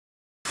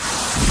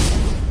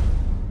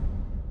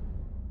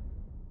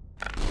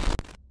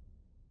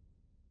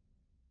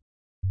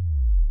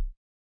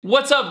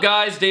What's up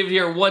guys, David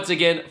here once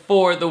again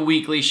for the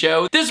weekly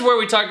show. This is where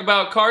we talk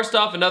about car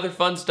stuff and other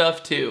fun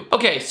stuff too.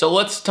 Okay, so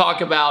let's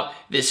talk about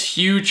this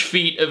huge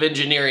feat of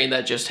engineering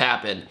that just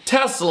happened.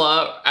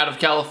 Tesla out of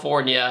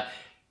California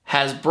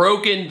has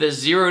broken the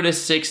 0 to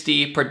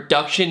 60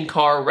 production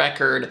car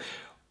record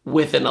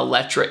with an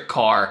electric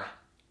car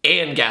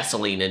and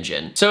gasoline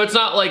engine. So it's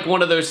not like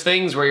one of those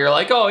things where you're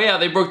like, oh yeah,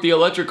 they broke the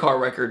electric car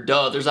record,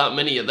 duh, there's not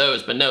many of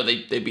those, but no,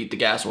 they beat the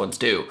gas ones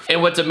too.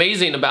 And what's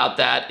amazing about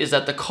that is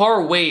that the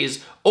car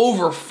weighs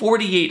over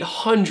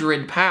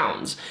 4,800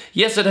 pounds.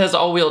 Yes, it has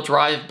all-wheel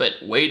drive, but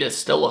weight is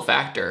still a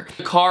factor.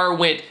 The car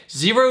went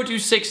 0 to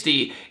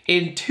 60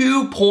 in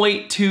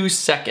 2.2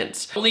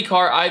 seconds. The only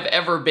car I've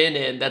ever been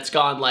in that's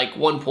gone like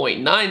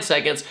 1.9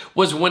 seconds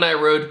was when I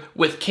rode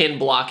with Ken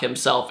Block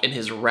himself in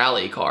his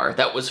rally car.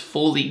 That was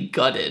fully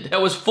gutted.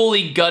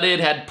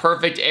 Had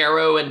perfect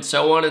aero and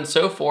so on and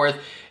so forth.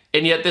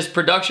 And yet this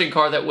production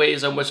car that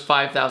weighs almost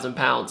 5,000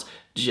 pounds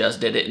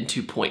just did it in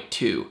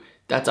 2.2.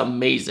 That's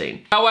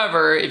amazing.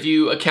 However, if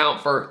you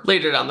account for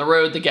later down the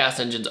road, the gas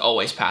engines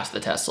always pass the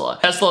Tesla.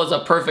 Tesla is a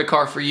perfect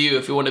car for you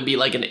if you want to be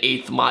like an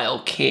 8th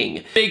mile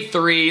king. Big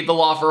three, the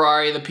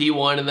LaFerrari, the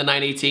P1, and the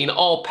 918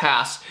 all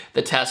pass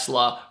the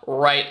Tesla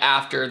right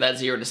after that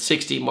 0 to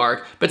 60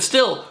 mark. But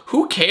still,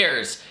 who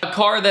cares? A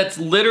car that's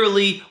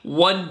literally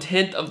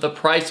 1/10 of the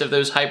price of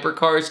those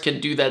hypercars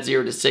can do that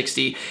 0 to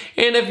 60.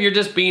 And if you're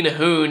just being a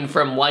hoon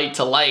from light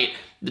to light,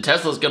 the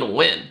Tesla's gonna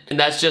win. And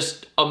that's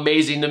just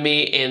amazing to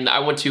me, and I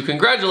want to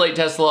congratulate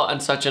Tesla on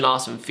such an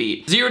awesome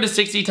feat. 0 to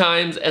 60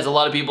 times, as a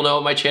lot of people know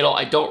on my channel,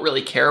 I don't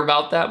really care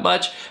about that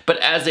much, but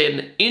as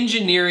an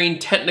engineering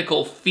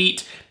technical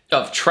feat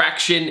of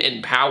traction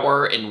and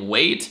power and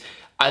weight,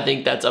 I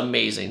think that's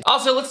amazing.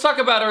 Also, let's talk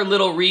about our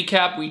little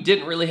recap. We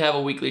didn't really have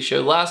a weekly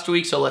show last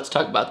week, so let's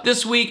talk about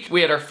this week.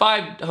 We had our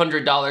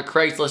 $500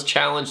 Craigslist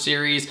challenge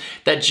series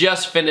that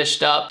just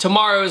finished up.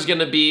 Tomorrow is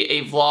gonna be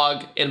a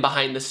vlog and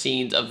behind the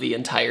scenes of the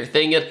entire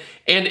thing,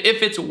 and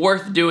if it's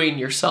worth doing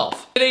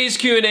yourself. Today's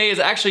Q&A is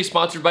actually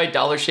sponsored by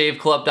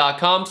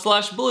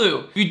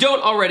DollarShaveClub.com/blue. If you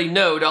don't already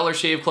know,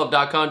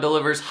 DollarShaveClub.com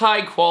delivers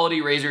high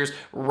quality razors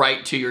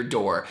right to your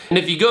door. And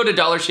if you go to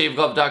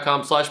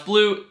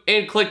DollarShaveClub.com/blue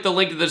and click the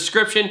link in the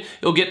description,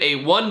 you'll get a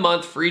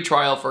 1-month free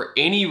trial for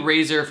any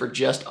razor for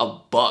just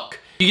 $1.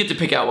 You get to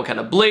pick out what kind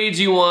of blades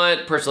you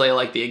want. Personally, I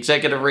like the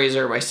executive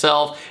razor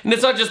myself. And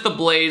it's not just the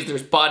blades,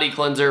 there's body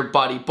cleanser,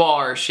 body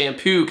bar,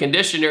 shampoo,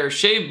 conditioner,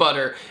 shave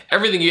butter,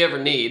 everything you ever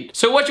need.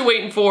 So what you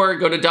waiting for?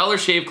 Go to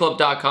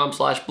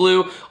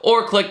DollarShaveClub.com/blue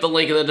or click the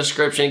link in the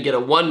description and get a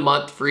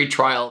 1-month free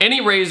trial.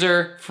 Any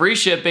razor, free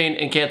shipping,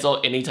 and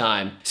cancel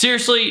anytime.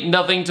 Seriously,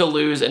 nothing to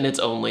lose, and it's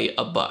only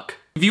 $1.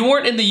 If you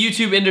weren't in the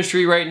YouTube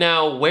industry right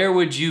now, where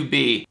would you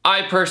be?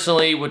 I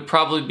personally would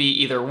probably be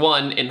either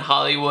one, in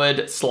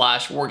Hollywood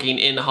 / working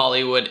in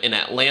Hollywood in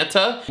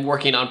Atlanta,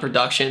 working on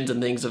productions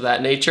and things of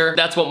that nature.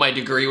 That's what my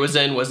degree was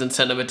in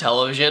cinema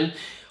television.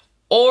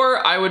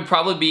 Or I would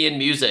probably be in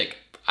music.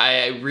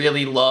 I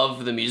really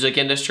love the music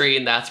industry,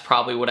 and that's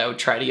probably what I would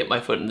try to get my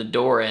foot in the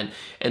door in,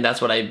 and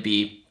that's what I'd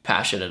be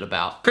passionate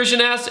about.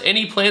 Christian asks,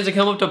 any plans to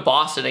come up to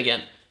Boston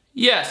again?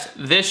 Yes,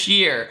 this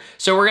year.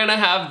 So we're gonna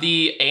have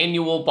the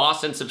annual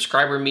Boston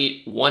subscriber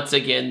meet once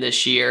again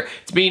this year.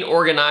 It's being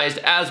organized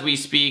as we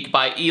speak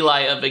by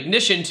Eli of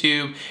Ignition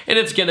Tube, and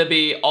it's gonna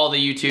be all the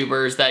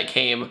YouTubers that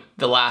came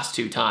the last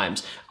 2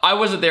 times. I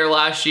wasn't there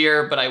last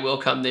year, but I will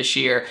come this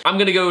year. I'm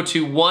gonna go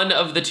to one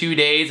of the 2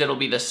 days. It'll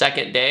be the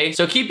 2nd day.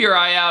 So keep your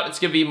eye out. It's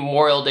gonna be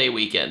Memorial Day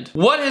weekend.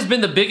 What has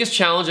been the biggest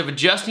challenge of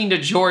adjusting to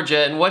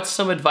Georgia, and what's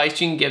some advice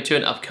you can give to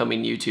an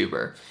upcoming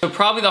YouTuber? So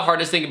probably the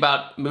hardest thing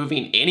about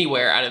moving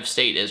anywhere out of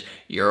state is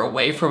you're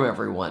away from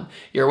everyone.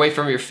 You're away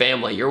from your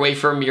family. You're away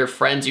from your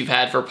friends you've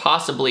had for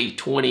possibly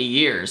 20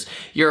 years.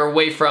 You're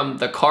away from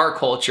the car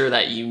culture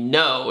that you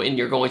know, and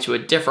you're going to a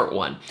different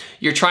one.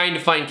 You're trying to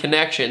find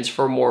connections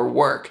for more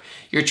work.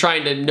 You're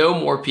trying to know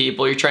more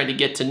people. You're trying to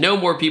get to know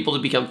more people to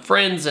become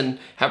friends and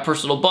have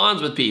personal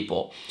bonds with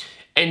people.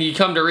 And you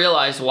come to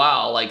realize,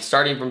 wow, like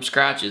starting from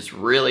scratch is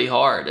really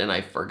hard, and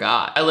I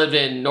forgot. I lived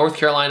in North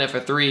Carolina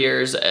for 3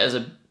 years as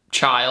a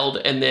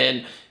child, and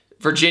then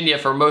Virginia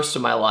for most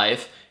of my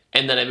life,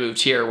 and then I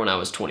moved here when I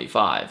was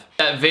 25.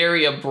 That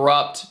very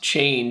abrupt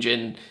change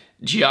in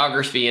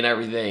geography and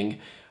everything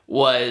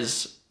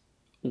was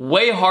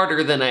way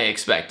harder than I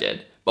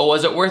expected. But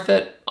was it worth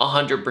it?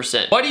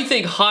 100%. Why do you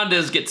think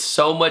Hondas get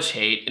so much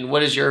hate, and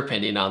what is your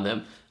opinion on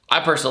them?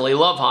 I personally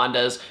love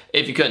Hondas,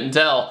 if you couldn't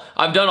tell.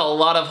 I've done a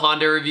lot of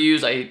Honda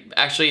reviews. I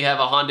actually have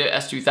a Honda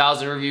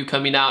S2000 review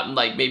coming out in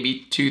like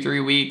maybe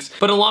 2-3 weeks.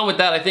 But along with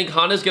that, I think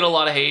Hondas get a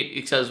lot of hate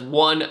because,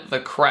 one, the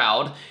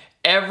crowd.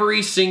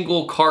 Every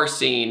single car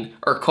scene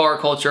or car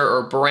culture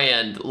or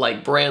brand,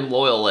 like brand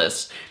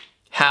loyalists,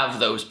 have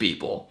those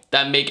people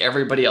that make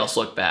everybody else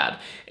look bad.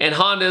 And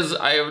Hondas,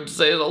 I would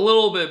say, is a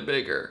little bit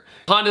bigger.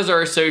 Hondas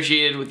are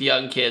associated with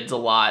young kids a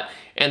lot,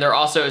 and they're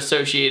also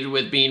associated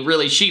with being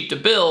really cheap to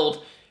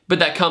build, but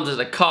that comes at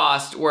a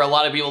cost where a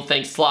lot of people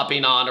think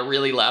slopping on a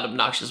really loud,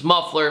 obnoxious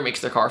muffler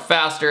makes their car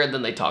faster, and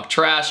then they talk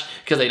trash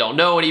because they don't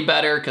know any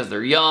better because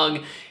they're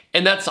young.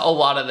 And that's a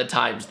lot of the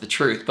times the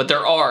truth, but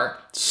there are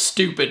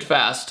stupid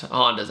fast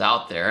Hondas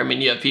out there. I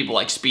mean, you have people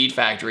like Speed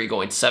Factory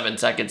going 7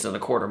 seconds in a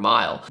quarter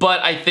mile.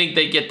 But I think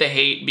they get the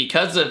hate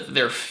because of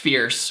their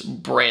fierce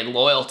brand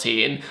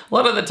loyalty. And a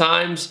lot of the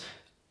times,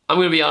 I'm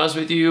gonna be honest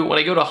with you, when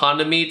I go to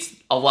Honda meets,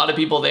 a lot of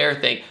people there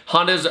think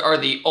Hondas are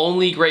the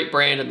only great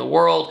brand in the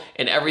world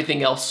and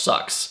everything else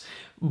sucks.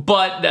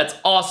 But that's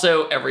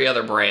also every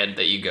other brand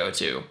that you go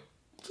to.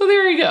 So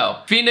there you go.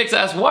 Phoenix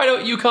asks, why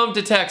don't you come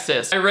to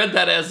Texas? I read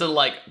that as in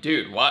like,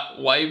 dude, why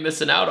are you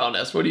missing out on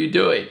us? What are you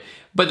doing?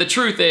 But the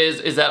truth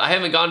is that I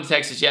haven't gone to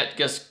Texas yet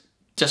just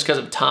because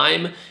of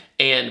time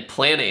and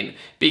planning.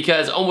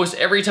 Because almost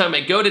every time I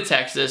go to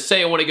Texas,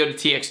 say I want to go to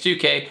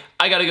TX2K,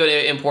 I got to go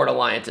to Import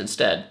Alliance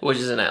instead, which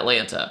is in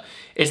Atlanta.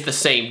 It's the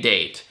same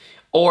date.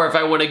 Or if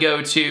I want to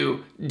go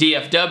to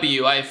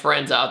DFW, I have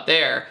friends out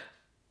there,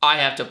 I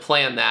have to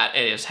plan that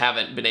and just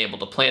haven't been able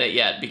to plan it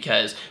yet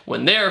because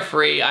when they're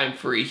free, I'm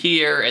free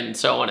here and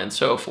so on and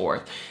so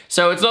forth.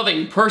 So it's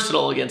nothing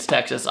personal against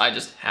Texas, I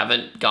just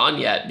haven't gone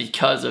yet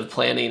because of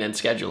planning and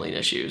scheduling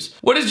issues.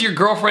 What does your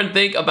girlfriend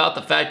think about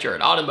the fact you're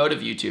an automotive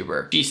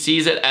YouTuber? She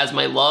sees it as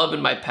my love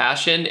and my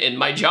passion and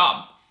my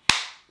job.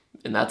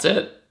 And that's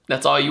it.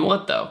 That's all you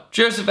want though.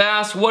 Joseph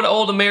asked, what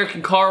old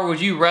American car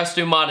would you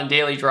resto mod and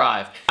daily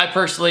drive? I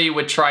personally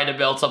would try to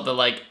build something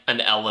like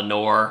an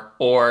Eleanor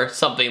or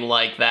something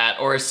like that,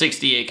 or a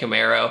 68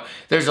 Camaro.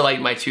 Those are like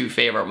my two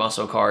favorite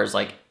muscle cars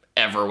like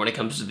ever when it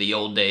comes to the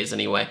old days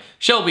anyway.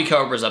 Shelby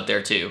Cobra's up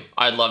there too.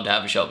 I'd love to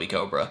have a Shelby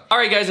Cobra. All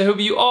right guys, I hope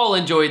you all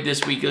enjoyed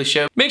this weekly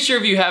show. Make sure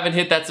if you haven't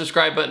hit that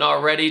subscribe button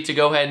already to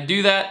go ahead and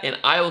do that, and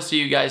I will see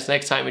you guys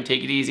next time and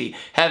take it easy.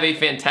 Have a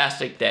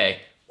fantastic day.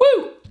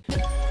 Woo!